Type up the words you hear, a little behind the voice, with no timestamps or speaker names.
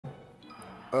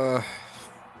Uh,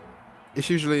 it's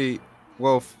usually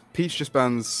well, Peach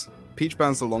bans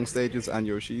the long stages and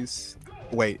Yoshi's.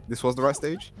 Wait, this was the right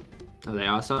stage? Oh, they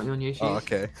are starting on Oh, Yoshi's?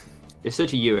 okay. It's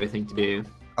such a EuO thing to do.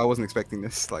 I wasn't expecting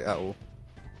this like at all.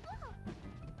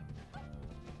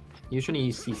 You're trying to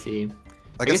use CC.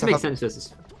 I I guess guess it makes sense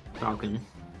versus Falcon.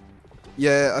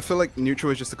 Yeah, I feel like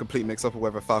neutral is just a complete mix-up of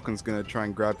whether Falcon's gonna try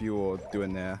and grab you or do a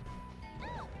nair.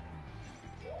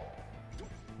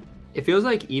 It feels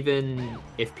like even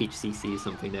if Peach CC is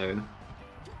something though,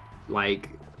 like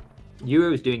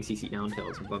EuO was doing CC down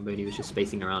tilts and Bomboni was just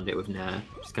spacing around it with Nair,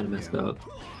 just kind of messed up.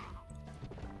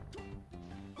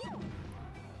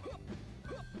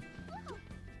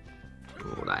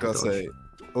 Oh, that Gotta say,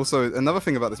 also another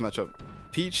thing about this matchup,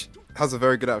 Peach has a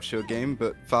very good out of shield game,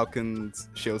 but Falcon's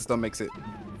shield stun makes it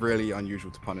really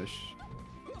unusual to punish.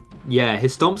 Yeah,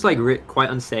 his stomp's like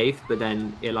quite unsafe, but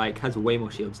then it like has way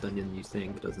more shield stun than you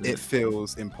think, doesn't it? It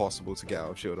feels impossible to get out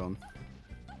of shield on.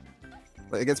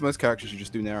 Like against most characters, you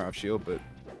just do nair out of shield, but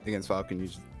against Falcon, you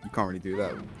can't really do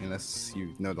that unless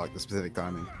you know like the specific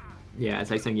timing. Yeah,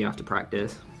 it's like something you have to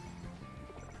practice.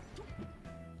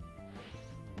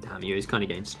 Damn, you, he's kind of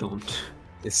getting stomped.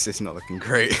 It's not looking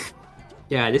great.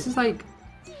 Yeah, this is like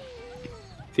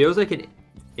feels like an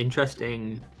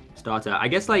interesting starter. I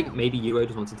guess like maybe EuO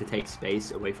just wanted to take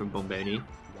space away from Bomboni.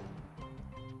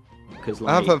 Because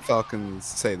like I have heard Falcons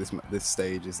say this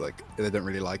stage is like they don't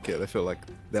really like it. They feel like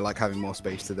they like having more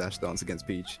space to dash dance against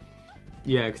Peach.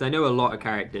 yeah, because I know a lot of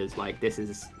characters like this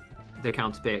is the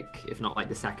counter pick, if not like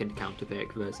the second counter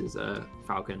pick versus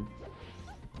Falcon.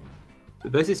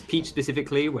 But versus Peach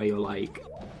specifically, where you're like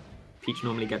Peach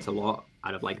normally gets a lot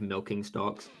out of like milking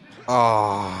stocks.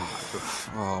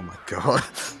 Oh my god.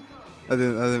 I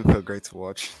didn't feel great to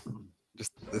watch.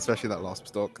 Just especially that last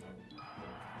stock.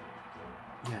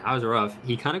 Yeah, that was rough.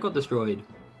 He kind of got destroyed.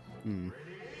 And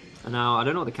now I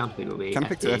don't know what the counter pick will be. Can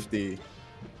pick to FD.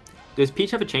 Does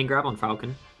Peach have a chain grab on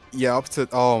Falcon? Yeah, up to.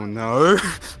 Oh no.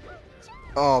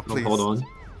 Oh please. Oh, hold on.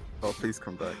 Oh please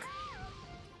come back.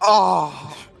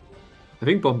 Oh. I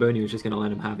think Bomboni was just gonna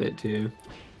let him have it too.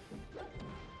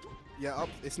 Yeah,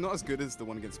 it's not as good as the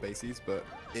one against Spaceys, but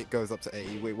it goes up to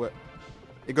AE. Wait, what?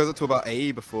 It goes up to about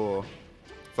AE before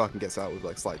Falcon gets out with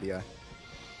like slight DI.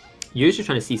 You're just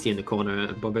trying to CC in the corner,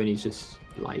 and Bomboni's just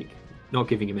like not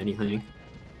giving him anything.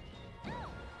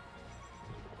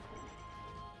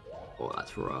 Oh,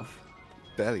 that's rough.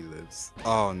 Barely lives.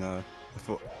 Oh no. I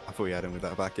thought he had him with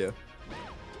that back here.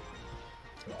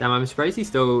 Damn, I'm surprised he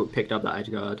still picked up that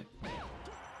edge guard.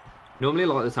 Normally, a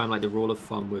lot of the time, like the rule of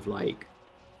thumb with like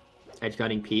edge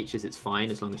guarding Peach is it's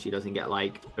fine as long as she doesn't get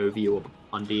like over you or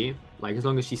under you. Like as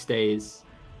long as she stays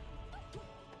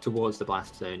towards the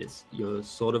blast zone, you're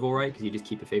sort of alright because you just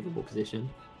keep a favorable position.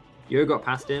 EuO got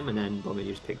past him and then Bomboni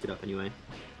just picked it up anyway.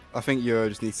 I think EuO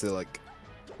just needs to like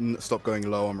stop going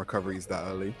low on recoveries that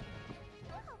early.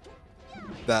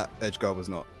 That edge guard was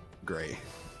not great.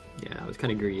 Yeah, I was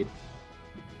kind of greedy.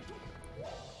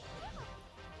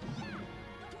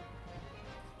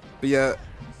 But yeah,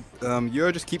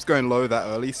 EuO just keeps going low that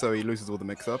early, so he loses all the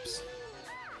mix-ups.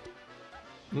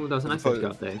 Oh, that was a nice edge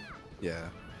guard though. Yeah.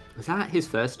 Was that his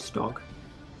first stock?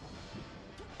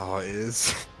 Oh, it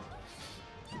is.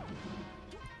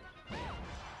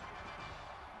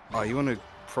 Oh, you want to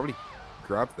probably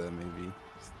grab there, maybe.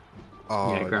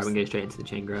 Oh, Yeah, grab and go straight into the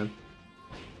chain grab.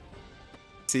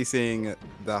 CCing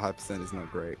that high percent is not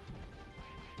great.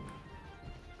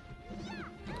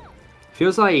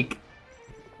 Feels like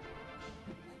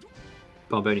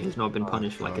Bomboni has not been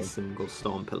punished for like a single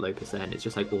stomp at low percent. It's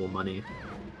just like all money.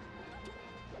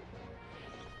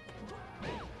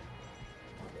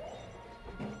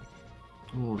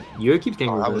 Oh, EuO keeps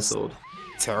getting reversaled.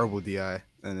 Terrible DI,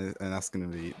 and that's gonna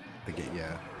be the game.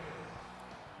 Yeah,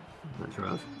 that's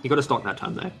rough. He got a stock that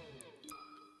time though.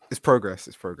 It's progress.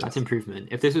 It's progress. That's improvement.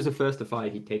 If this was a first to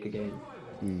 5, he'd take a game.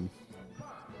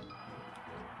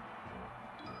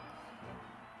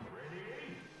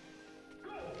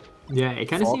 Yeah, it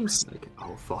kind of seems like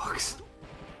Fox.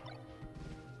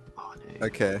 Oh no.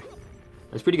 Okay.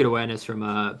 That's pretty good awareness from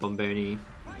Bomboni.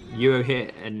 EuO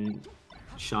hit and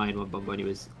shine when Bomboni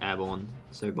was airborne,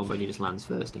 so Bomboni just lands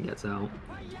first and gets out.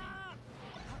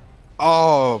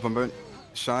 Oh, Bomboni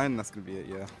shine. That's gonna be it.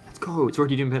 Yeah. Let's go. It's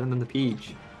already doing better than the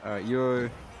Peach. Alright, EuO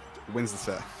wins the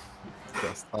set.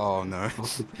 First. Oh no.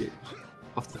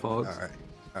 Off the Fox.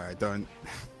 Alright, don't.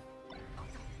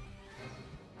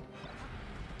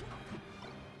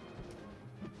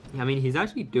 Yeah, I mean, he's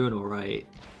actually doing alright.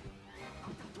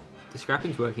 The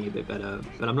scrapping's working a bit better,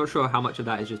 but I'm not sure how much of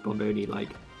that is just Bomboni,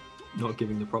 like, not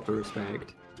giving the proper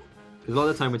respect. Because a lot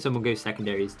of the time when someone goes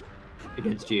secondaries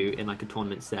against you in, like, a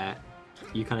tournament set,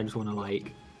 you kind of just want to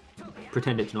like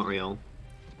pretend it's not real.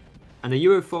 And the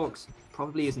EuO Fox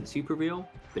probably isn't super real,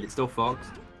 but it's still Fox.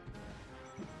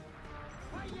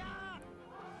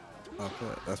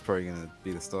 Okay, that's probably gonna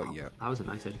be the start. Yeah. That was a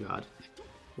nice edge guard.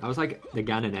 That was like the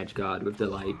Ganon edge guard with the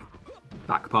like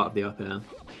back part of the up air.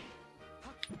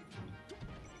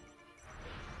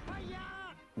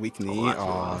 Weak knee.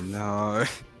 Oh no.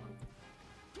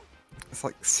 It's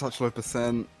like such low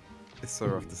percent. It's so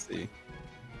rough to see.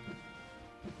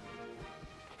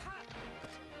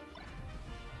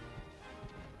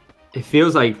 It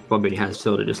feels like Bomboni has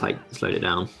sort of just like slowed it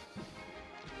down.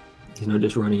 He's not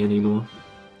just running anymore.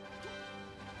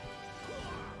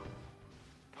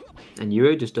 And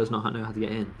EuO just does not know how to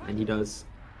get in, and he does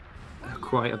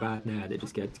quite a bad nair that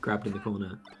just gets grabbed in the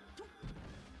corner.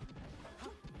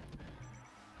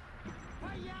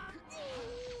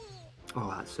 Oh,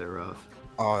 that's so rough.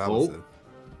 Oh, that was it.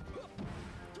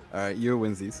 Alright, EuO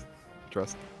wins these.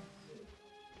 Trust.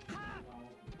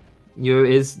 EuO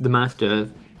is the master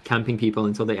of camping people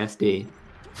until they SD,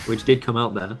 which did come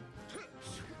out there.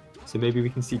 So maybe we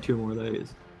can see 2 more of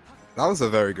those. That was a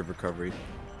very good recovery.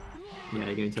 Yeah,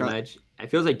 they're going to ledge.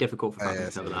 It feels like difficult for Falcon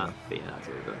to cover that, but yeah, that's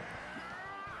over.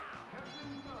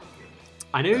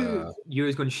 I know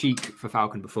EuO's gone Sheik for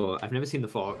Falcon before. I've never seen the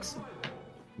Fox.